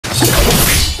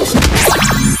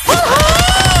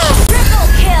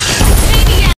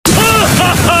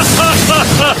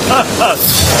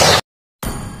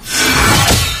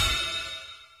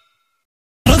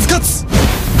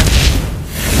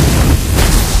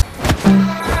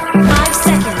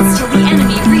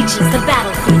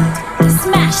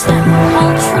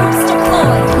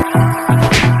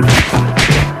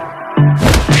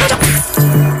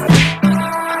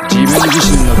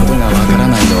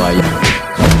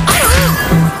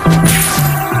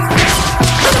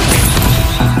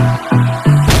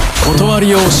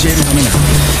りを教えるためな。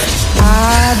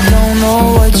I don't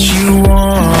know what you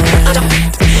want.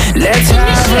 Let's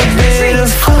have a bit of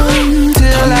fun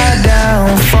till I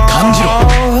downfall.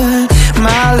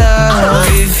 My love,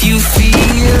 if you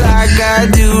feel like I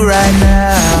do right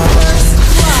now,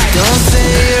 don't say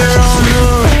you're on the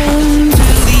run to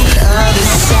the other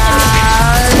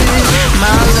side.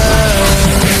 My love.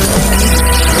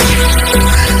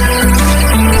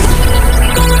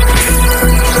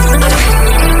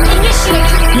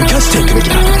 生かしていくべき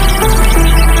だ。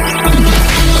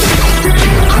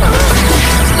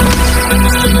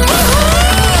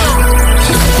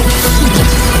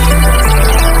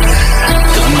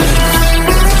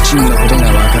チームのことが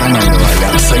わからないのは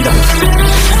厄災だ。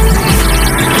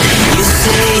You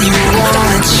say you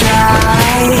wanna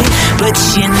try, but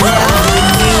you never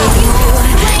do.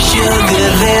 Sugar,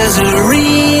 there's a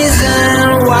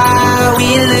reason why we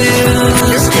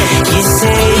lose. You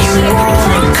say you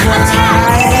wanna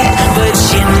cry, but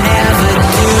you never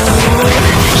do.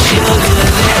 Sugar,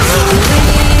 there's a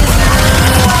reason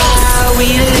why we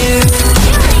lose.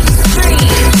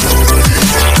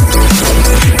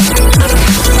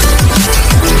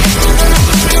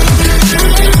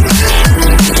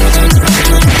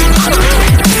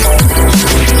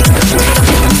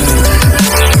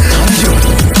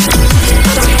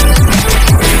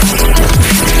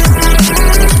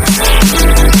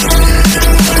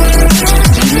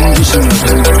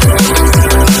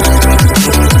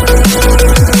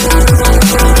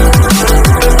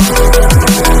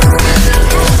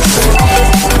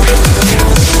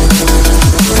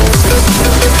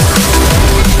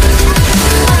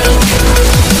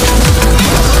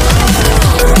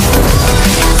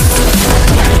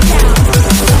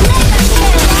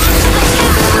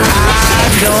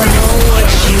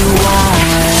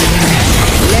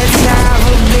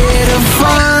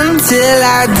 Till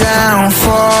I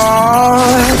downfall,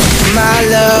 my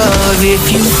love, if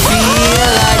you feel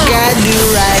like I do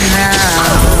right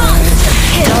now,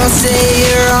 don't say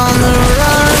you're on the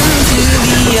run to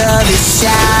the other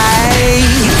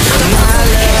side. My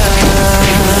love,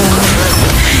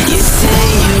 you say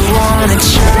you wanna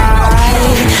try,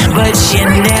 but you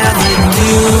never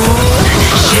do.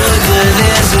 Sugar,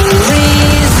 there's a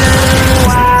reason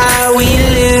why we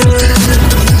lose.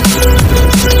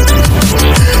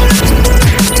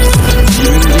 自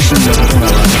分自身のことが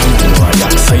わからないのは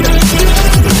厄災だ。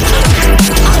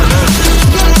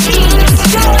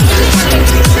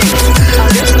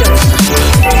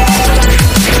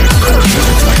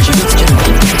傷つけるな。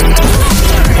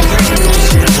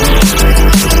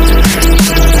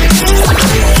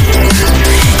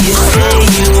You say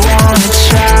you wanna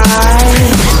try,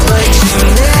 but you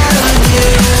never do.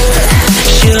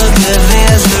 Sugar,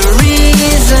 there's a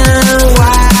reason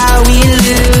why we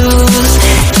lose.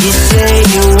 You say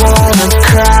you wanna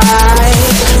cry,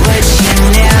 but you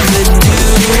never do.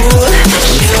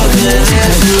 Sugar,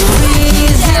 there's a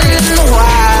reason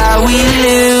why we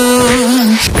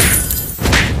lose.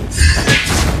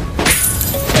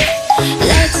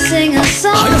 Let's sing a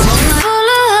song.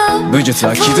 武術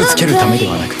は傷つけるためで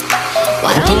はなく、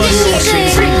断りを教え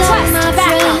る。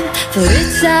For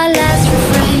it's our last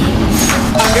refrain.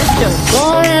 Understood.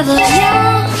 Forever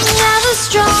young, ever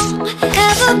strong,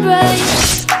 ever brave.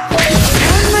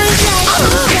 Memories like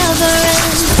will never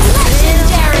end.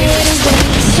 Legendary.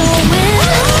 So when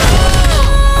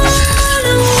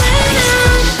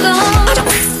I'm gone,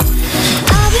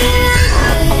 I'll be right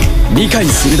there. 理解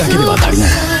するだけでは足りない。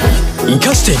生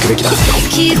かしていくべきだ。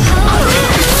Keep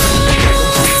holding.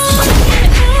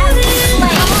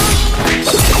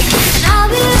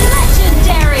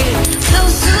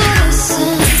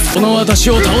 この私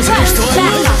を倒せる人はいな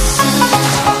い。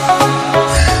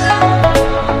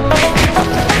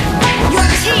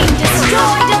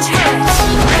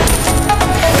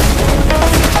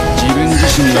自分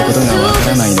自身のことがわか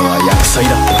らないのは厄災だ。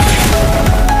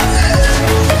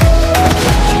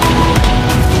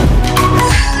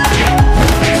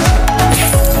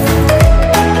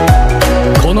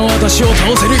この私を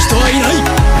倒せる人はいな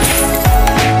い。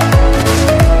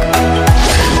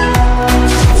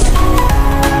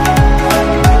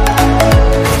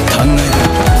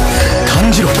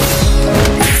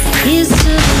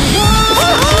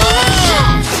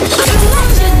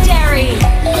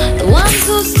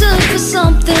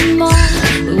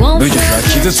武術は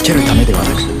傷つけるためではな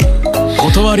く、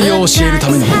断りを教える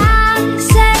ためのもの。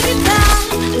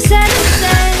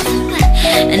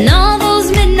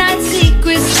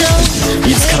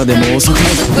いつからでも遅くない。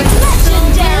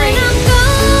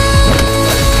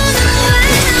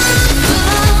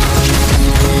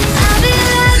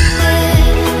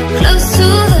Close to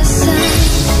the sun.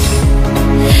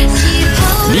 Keep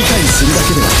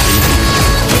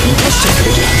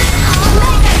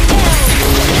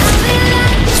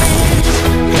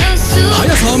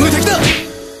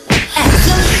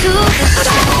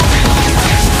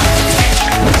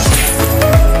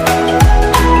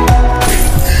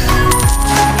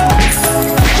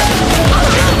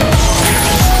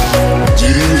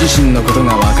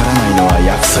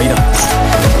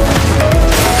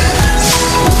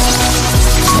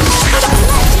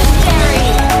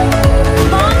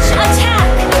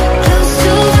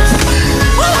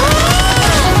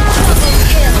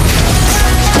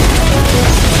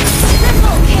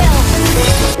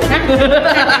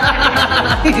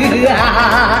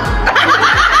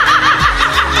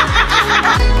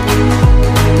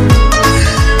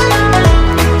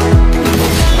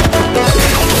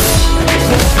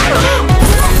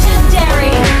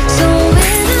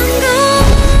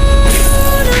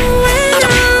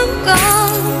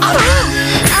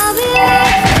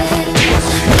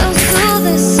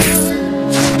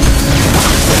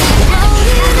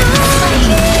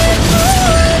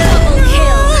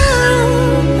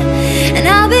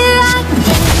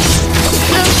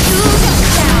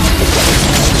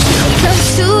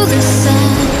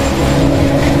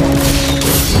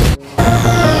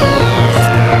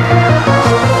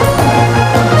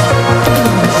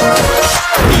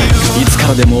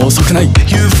でも遅くない。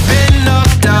 You've been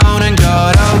knocked down and